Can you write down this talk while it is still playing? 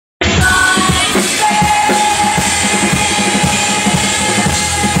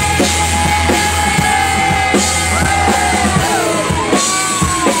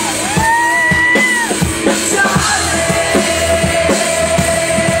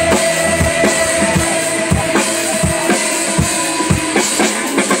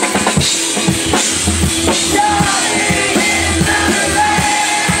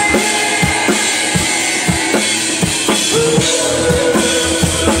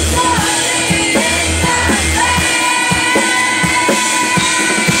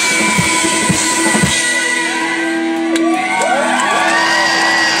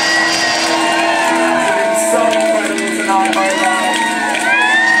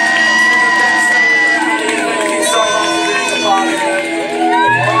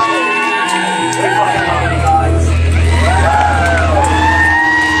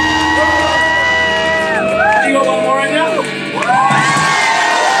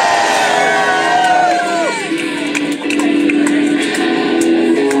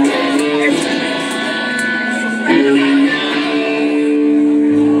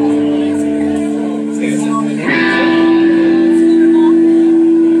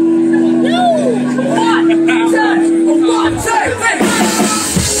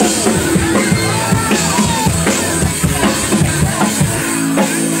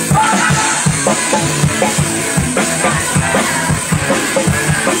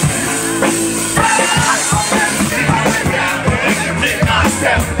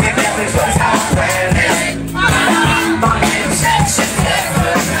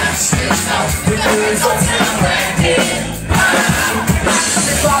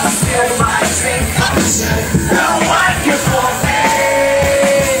No one can fool me.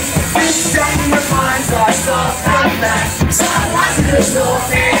 This song reminds us of the past. So what's the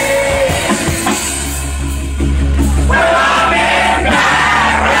story? Well, I'm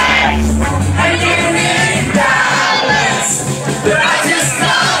embarrassed, and you need balance, but I just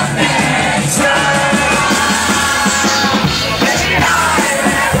love nature. Maybe I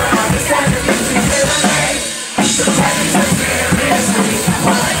never understand the things you do to me. So take me so seriously,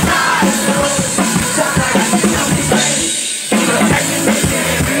 while I try to know sometimes you tell me straight. So take me so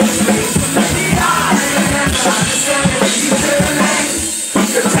seriously, maybe I never understand the things you do to me.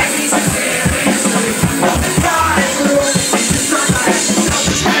 So take me so seriously, while I try to know sometimes you tell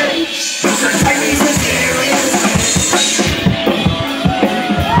me straight. So take me so seriously.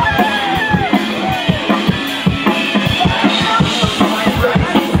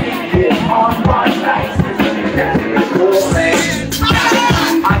 On my face, it's calling.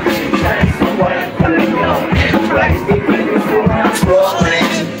 I can change the way I'm putting you in place, even if you're not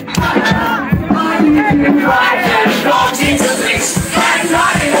falling. I'm right and not into this, and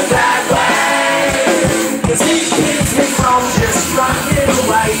not in a bad way. 'Cause it keeps me from just running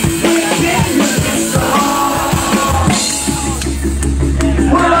away. It keeps me strong.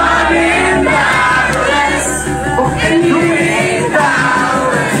 Well, I'm embarrassed, and you're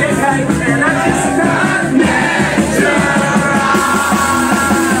embarrassed, and I just can't measure up.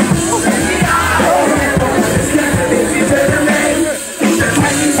 Maybe I don't understand the things you do to me. So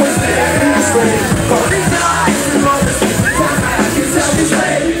take me so seriously, for it's nice to know the secret time I can tell you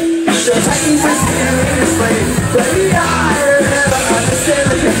straight. So take me so seriously, baby, I never understand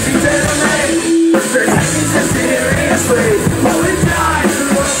the things you do to me. So take me so seriously, for it's nice to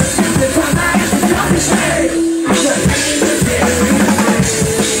know the secret time I can tell you straight. So take me so seriously.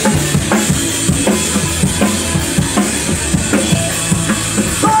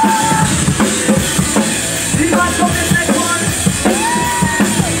 You guys got this next one?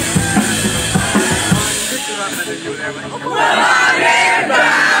 Well, I'm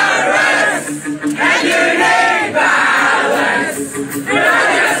embarrassed, and you need balance, but I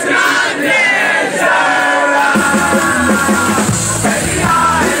just can't measure up. Baby, I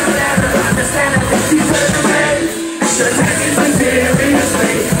never understand the things you do to me. So take me so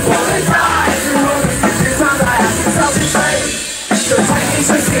seriously, while I try to hold the secret times I have to tell you straight. So take me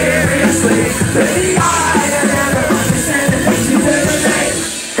so seriously, baby, I never understand the things you do to me.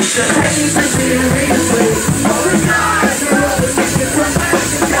 So take me so seriously, while I try to hold the secret times I have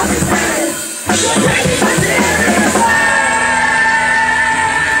to tell you straight. So take me so seriously.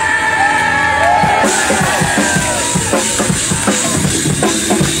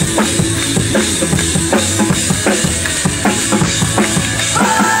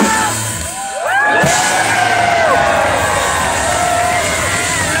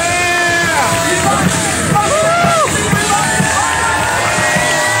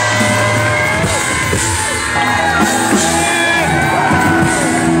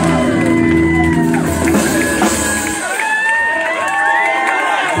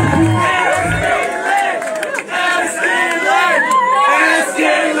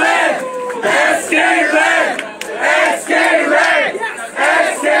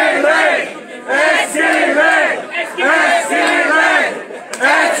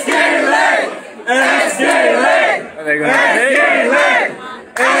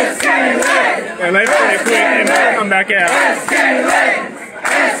 And they play quick and they'll come back out.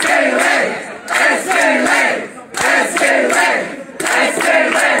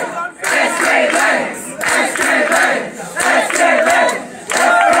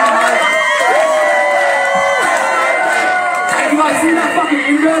 You guys see that fucking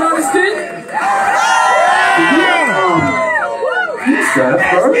invert on this dude? You surf,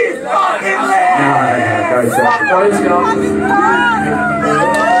 bro? No, go surf. Go surf.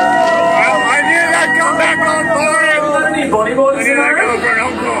 I knew they'd come back on for it. Any bodyboarders I knew they'd go for an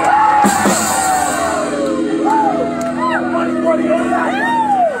encore.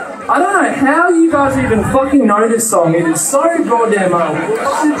 I don't know how you guys even fucking know this song. It is so goddamn old.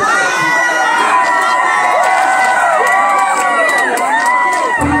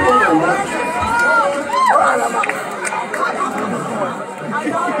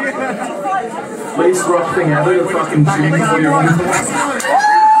 Least rock thing ever, the fucking tune before you're on the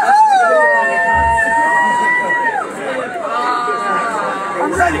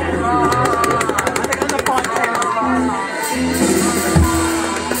I'm ready.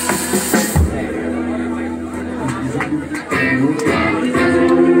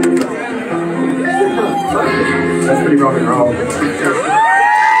 That's pretty rock and roll.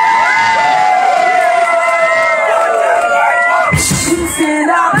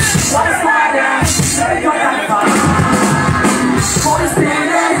 Stand up, what's my name?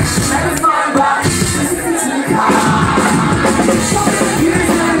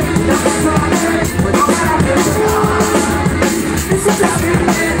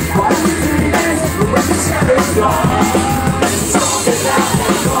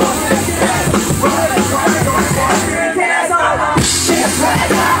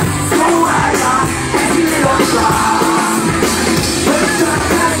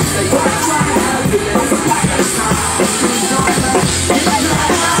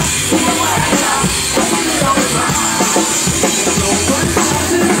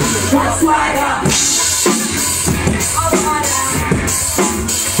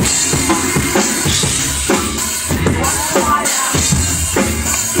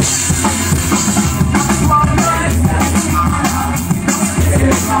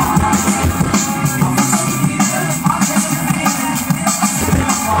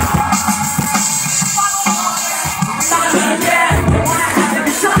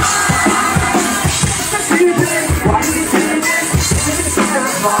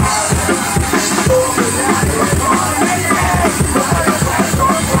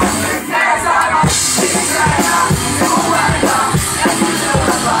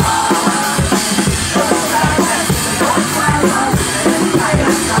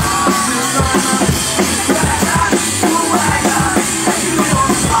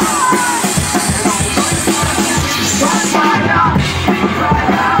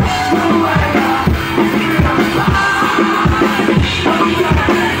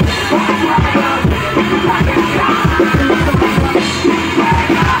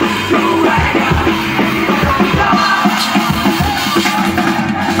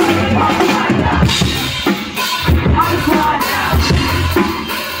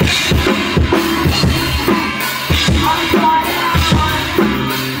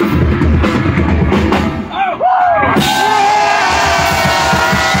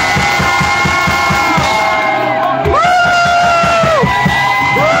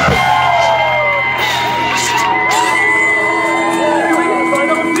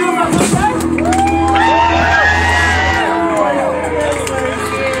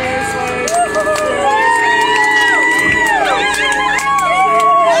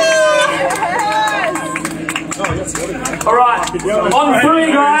 On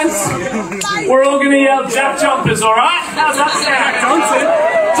three, guys, we're all going to yell Jack Jumpers, alright? How's that sound?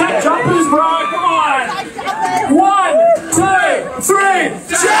 Jack Jumpers, bro, come on! 1, 2, 3,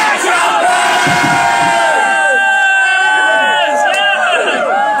 Jack Jumpers!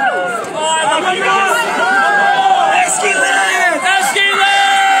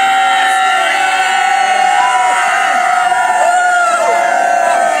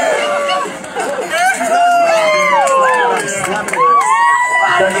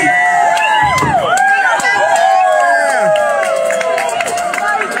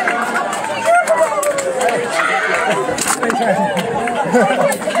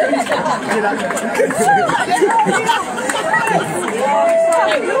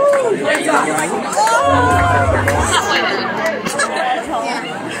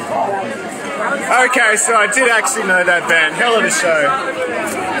 Okay, so I did actually know that band. Hell of a show.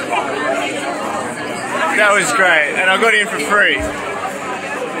 That was great, and I got in for free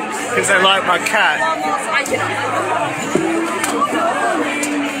because they like my cat.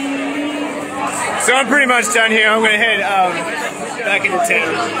 So I'm pretty much done here. I'm going to head back into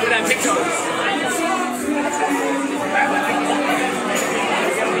town.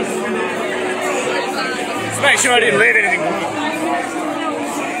 Just make sure I didn't leave anything.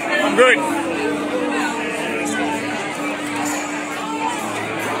 I'm good.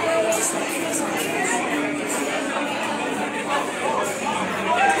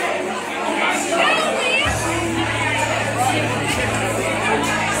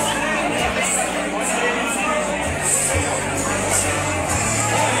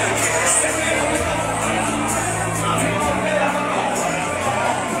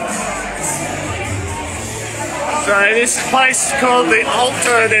 So this place called the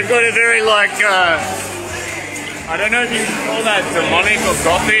Altar, they've got a very like, I don't know if you can call that demonic or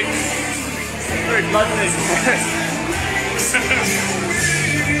gothic. Very bloody.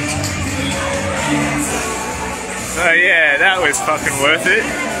 So yeah, that was fucking worth it.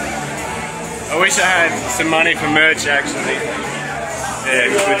 I wish I had some money for merch actually. Yeah,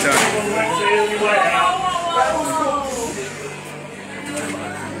 it was a good time.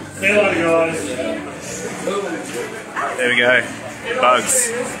 See you later, guys. There we go.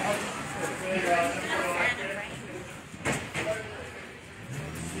 Bugs.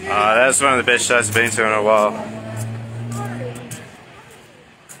 That's one of the best shows I've been to in a while.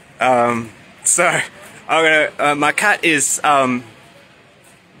 So I'm gonna. My cat is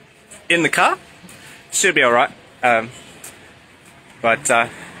in the car. Should be all right. But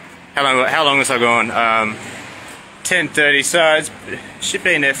how long was I gone? 10:30. So it should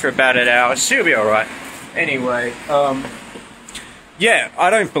be in there for about an hour. She'll be all right. Anyway, yeah, I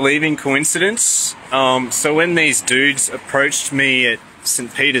don't believe in coincidence. So when these dudes approached me at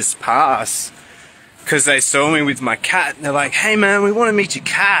St. Peter's Pass, because they saw me with my cat, and they're like, "Hey man, we want to meet your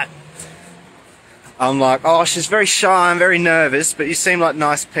cat." I'm like, "Oh, she's very shy and very nervous, but you seem like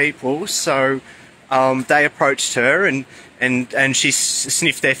nice people." So they approached her, and she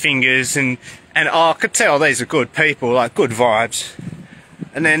sniffed their fingers, and I could tell these are good people, like good vibes.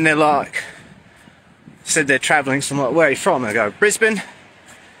 And then they're like, said they're travelling, so I'm like, "Where are you from?" They go, "Brisbane."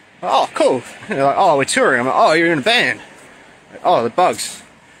 "Oh, cool." And they're like, "Oh, we're touring." I'm like, "Oh, you're in a band." Like, "Oh, the Bugs."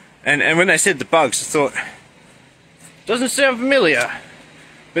 And when they said the Bugs, I thought, doesn't sound familiar.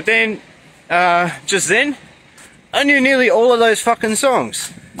 But then, just then, I knew nearly all of those fucking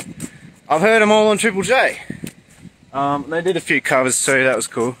songs. I've heard them all on Triple J. They did a few covers too, that was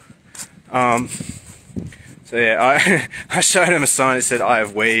cool. So yeah, I showed them a sign that said "I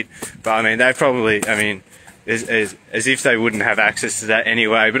have weed," but I mean, they probably, I mean, as if they wouldn't have access to that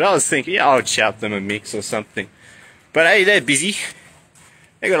anyway. But I was thinking, yeah, I'll shout them a mix or something. But hey, they're busy.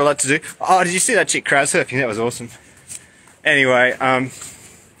 They got a lot to do. Oh, did you see that chick crowd surfing? That was awesome. Anyway,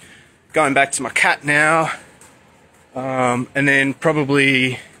 going back to my cat now, and then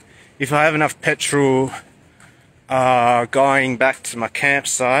probably, if I have enough petrol, going back to my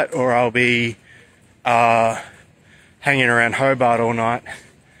campsite, or I'll be hanging around Hobart all night.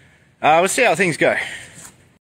 We'll see how things go.